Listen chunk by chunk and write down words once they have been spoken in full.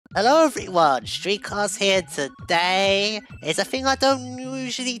Hello everyone, Streetcars here today. It's a thing I don't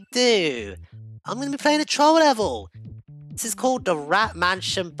usually do. I'm gonna be playing a troll level. This is called the Rat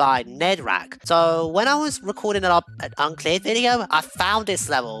Mansion by Nedrack. So when I was recording an uncleared video, I found this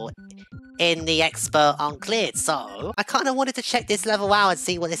level in the expert uncleared. So I kind of wanted to check this level out and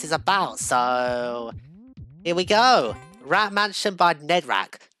see what this is about. So here we go. Rat Mansion by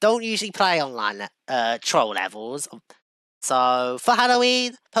Nedrack. Don't usually play online troll levels. So, for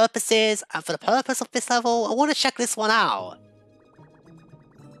Halloween purposes, and for the purpose of this level, I want to check this one out.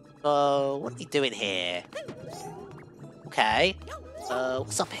 So, what are we doing here? Okay.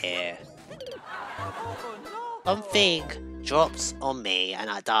 What's up here? Something dropped on me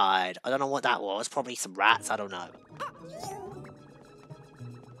and I died. I don't know what that was. Probably some rats, I don't know.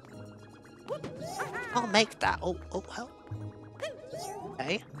 I'll make that. Oh, help.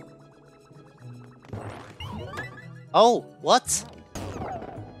 Okay. Oh, what?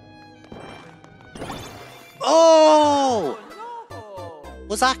 Oh!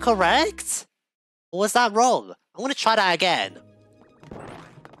 Was that correct? Or was that wrong? I'm gonna try that again.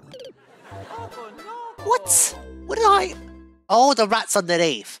 What? What did I... Oh, the rat's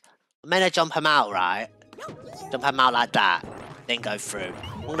underneath. I'm meant to jump him out, right? Jump him out like that. Then go through.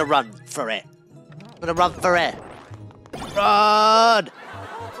 I'm gonna run for it. I'm gonna run for it. Run!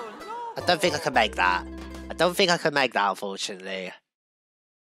 I don't think I can make that. I don't think I can make that, unfortunately.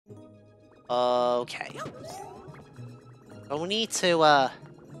 Okay. But we need to,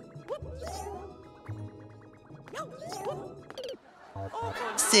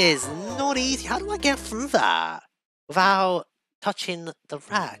 This is not easy. How do I get through that? Without touching the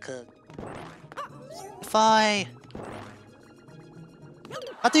rack? If I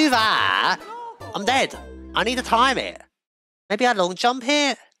do that, I'm dead. I need to time it. Maybe I long jump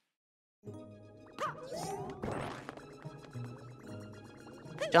here?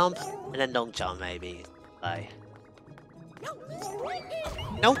 Jump, and then long jump, maybe. Like...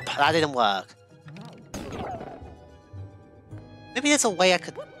 Nope, that didn't work. Maybe there's a way I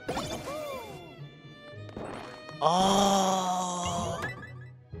could... Oh!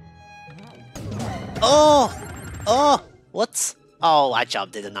 Oh! Oh! What? Oh, I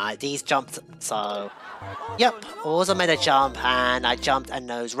jumped, didn't I? These jumped, so... Yep, I wasn't meant to jump, and I jumped, and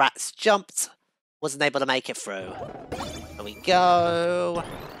those rats jumped. Wasn't able to make it through. There we go.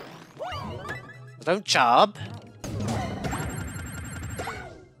 Don't jump.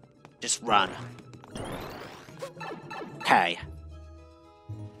 Just run. Okay.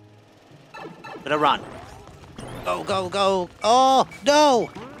 I'm gonna run. Go, go, go. Oh, no!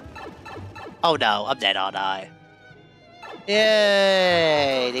 Oh no, I'm dead, aren't I?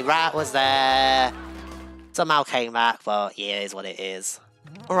 Yay! The rat was there. Somehow came back, but yeah, it is what it is.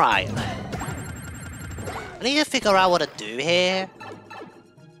 Alright. I need to figure out what to do here.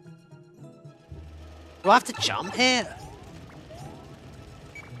 Do I have to jump here?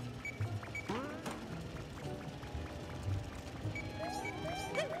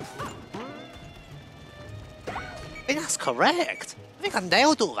 I think that's correct. I think I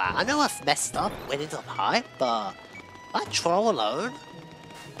nailed all that. I know I've messed up, went into the pipe, but... I troll alone?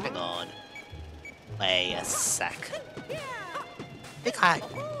 Hang on. Wait a sec. I think I...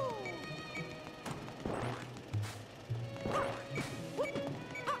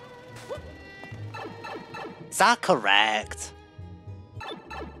 Is that correct?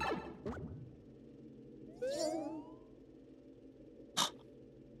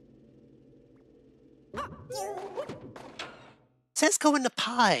 It says go in the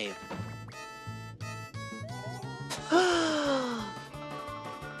pipe.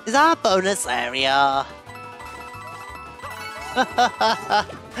 Is that a bonus area?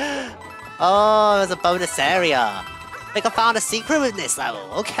 Oh, there's a bonus area. I think I found a secret in this level.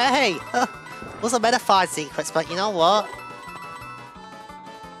 Okay. Wasn't meant to find secrets, but you know what?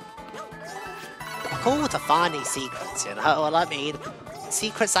 Cool to find these secrets, you know what I mean?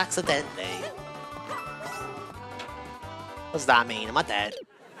 Secrets accidentally. What does that mean? Am I dead?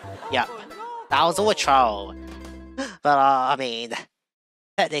 Yep. That was all a troll. But, I mean,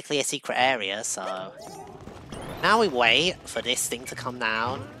 technically a secret area, so... Now we wait for this thing to come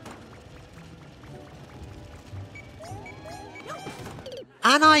down.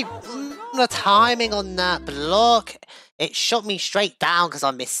 And the timing on that block, it shot me straight down because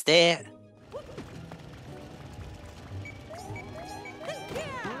I missed it.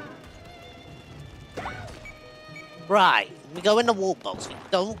 Right, we go in the walk box, we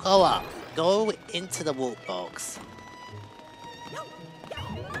don't go up. Go into the walk box.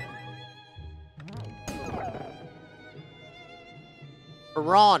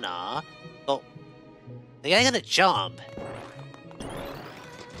 Piranha? Oh, they're gonna jump.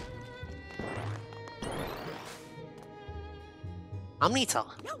 I'm need to...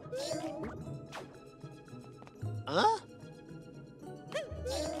 Huh?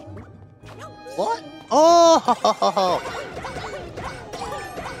 What? Oh!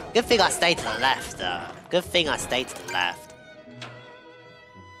 Good thing I stayed to the left, though. Good thing I stayed to the left.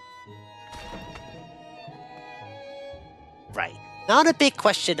 Right. Now the big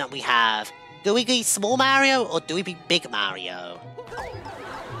question that we have. Do we be Small Mario or do we be Big Mario?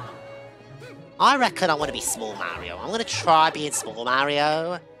 I reckon I want to be Small Mario. I'm going to try being Small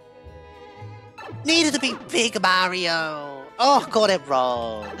Mario. Needed to be Big Mario. Oh, got it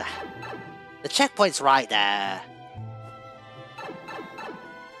wrong. The checkpoint's right there.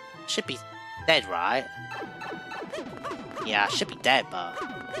 Should be dead, right? Yeah, should be dead,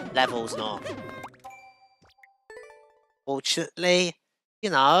 but level's not. Fortunately,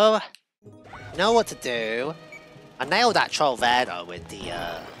 you know what to do. I nailed that troll there though with the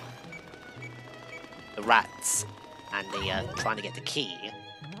rats and the trying to get the key.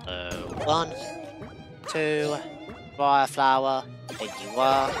 1, 2, fire flower. There you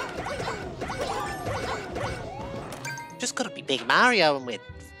are. Just gotta be Big Mario and we're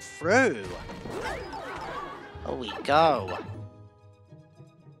through. Oh, we go.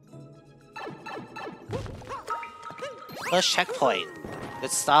 First checkpoint.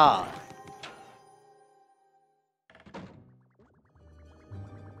 Good start.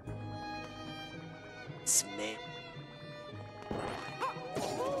 Smith.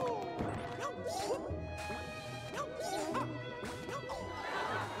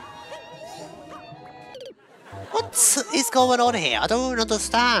 What is going on here? I don't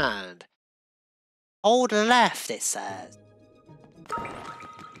understand. Hold left, it says.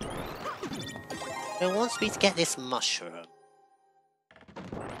 It wants me to get this mushroom.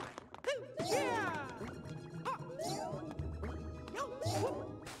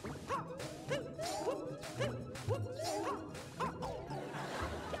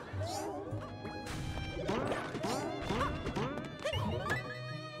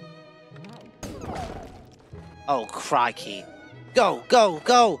 Oh, crikey. Go, go,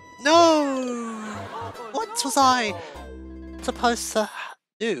 go! No! What was I supposed to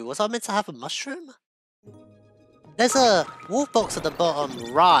do? Was I meant to have a mushroom? There's a wolf box at the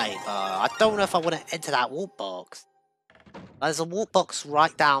bottom right, but I don't know if I want to enter that wolf box. There's a wolf box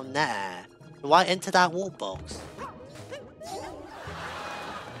right down there. Do I enter that wolf box?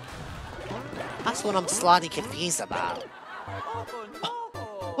 That's what I'm slightly confused about.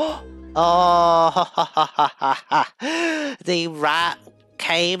 Oh, the rat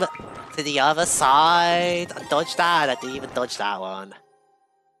came to the other side. I dodged that. I didn't even dodge that one.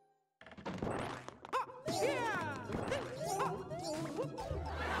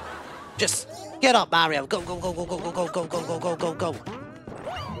 Just get up, Mario. Go, go, go, go, go, go, go, go, go, go, go, go, go.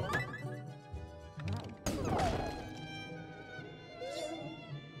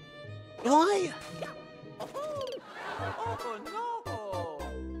 Why?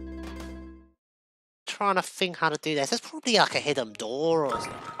 Trying to think how to do this. There's probably like a hidden door or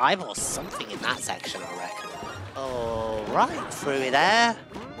something in that section, I reckon. Alright, through it there.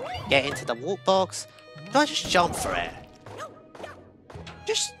 Get into the walk box. Do I just jump for it?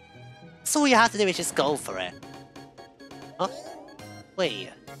 That's all you have to do is just go for it. Huh? Wait.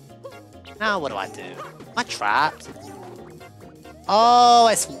 Now what do I do? Am I trapped? Oh,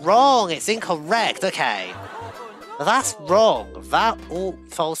 it's wrong. It's incorrect. Okay. That's wrong. That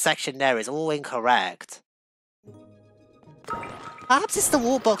full section there is all incorrect. Perhaps it's the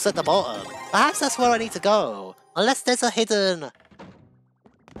wall box at the bottom. Perhaps that's where I need to go. Unless there's a hidden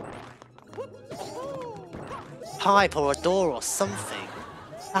pipe or a door or something.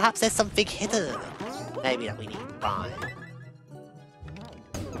 Perhaps there's something hidden. Maybe that we need to find.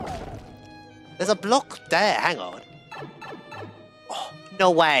 There's a block there. Hang on. Oh, no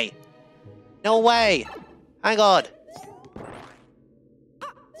way. No way. Hang on.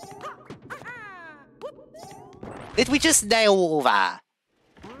 Did we just nail all that?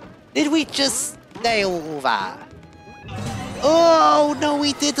 Did we just nail all that? Oh, no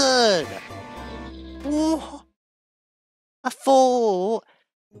we didn't! Oh, I thought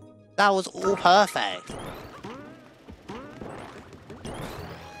that was all perfect.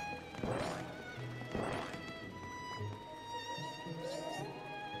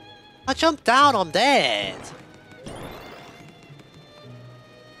 I jumped down, I'm dead.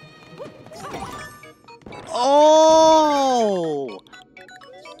 Oh!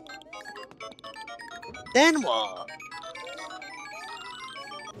 Then what?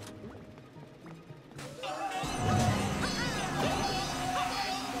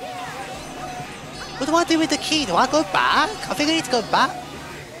 What do I do with the key? Do I go back? I think I need to go back.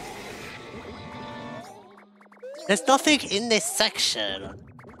 There's nothing in this section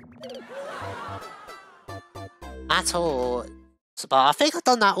at all. So, but I think I've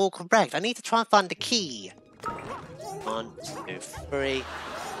done that all correct. I need to try and find the key. 1, 2, 3.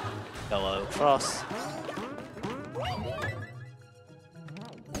 Go across.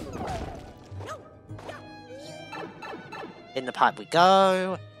 In the pipe we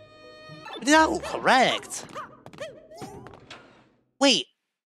go. We did that all correct. Wait.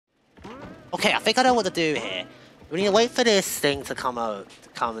 Okay, I think I know what to do here. We need to wait for this thing to come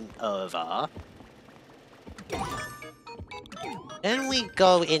over. Then we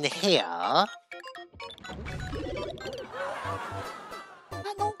go in here.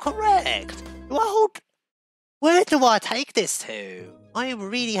 That's not correct. Where do I take this to? I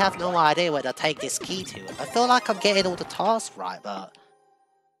really have no idea where to take this key to. I feel like I'm getting all the tasks right, but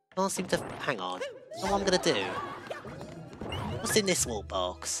I don't seem to. Hang on. That's what I'm gonna do. What's in this wall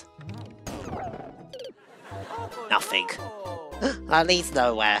box? Nothing. That leads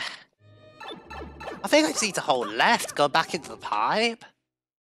nowhere. I think I just need to hold left, go back into the pipe.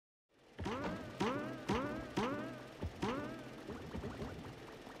 I'm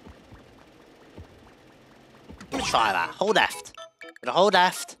gonna try that. Hold left. I'm gonna hold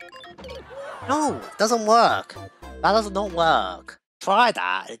left. No, it doesn't work. That does not work. Try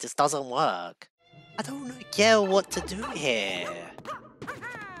that, it just doesn't work. I don't get what to do here.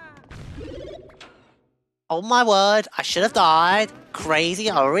 Oh my word, I should have died. Crazy,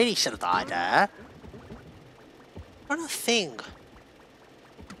 I really should have died there. I'm trying to think.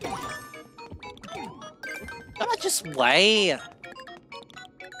 Can I just wait?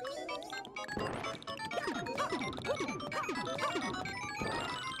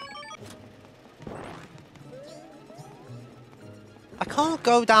 I can't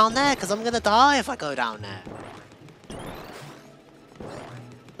go down there because I'm gonna die if I go down there.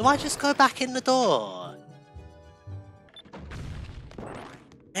 Do I just go back in the door?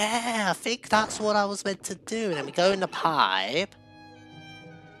 Yeah, I think that's what I was meant to do. And then we go in the pipe.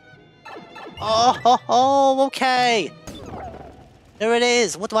 Oh, okay. There it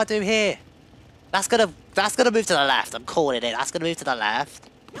is. What do I do here? That's gonna move to the left. I'm calling it. That's gonna move to the left.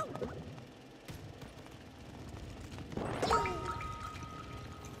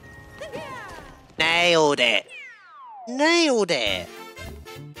 Nailed it. Nailed it.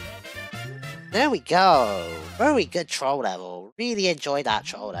 There we go. Very good troll level. Really enjoyed that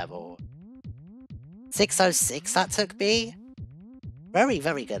troll level. 606 that took me. Very,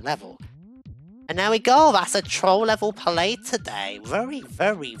 very good level. And there we go. That's a troll level played today. Very,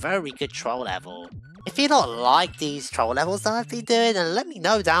 very, very good troll level. If you don't like these troll levels that I've been doing, then let me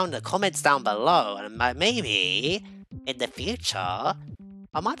know down in the comments down below. And maybe in the future,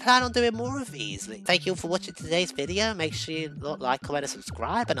 I might plan on doing more of these. Thank you for watching today's video. Make sure you like, comment, and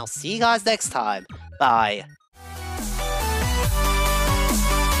subscribe. And I'll see you guys next time. Bye.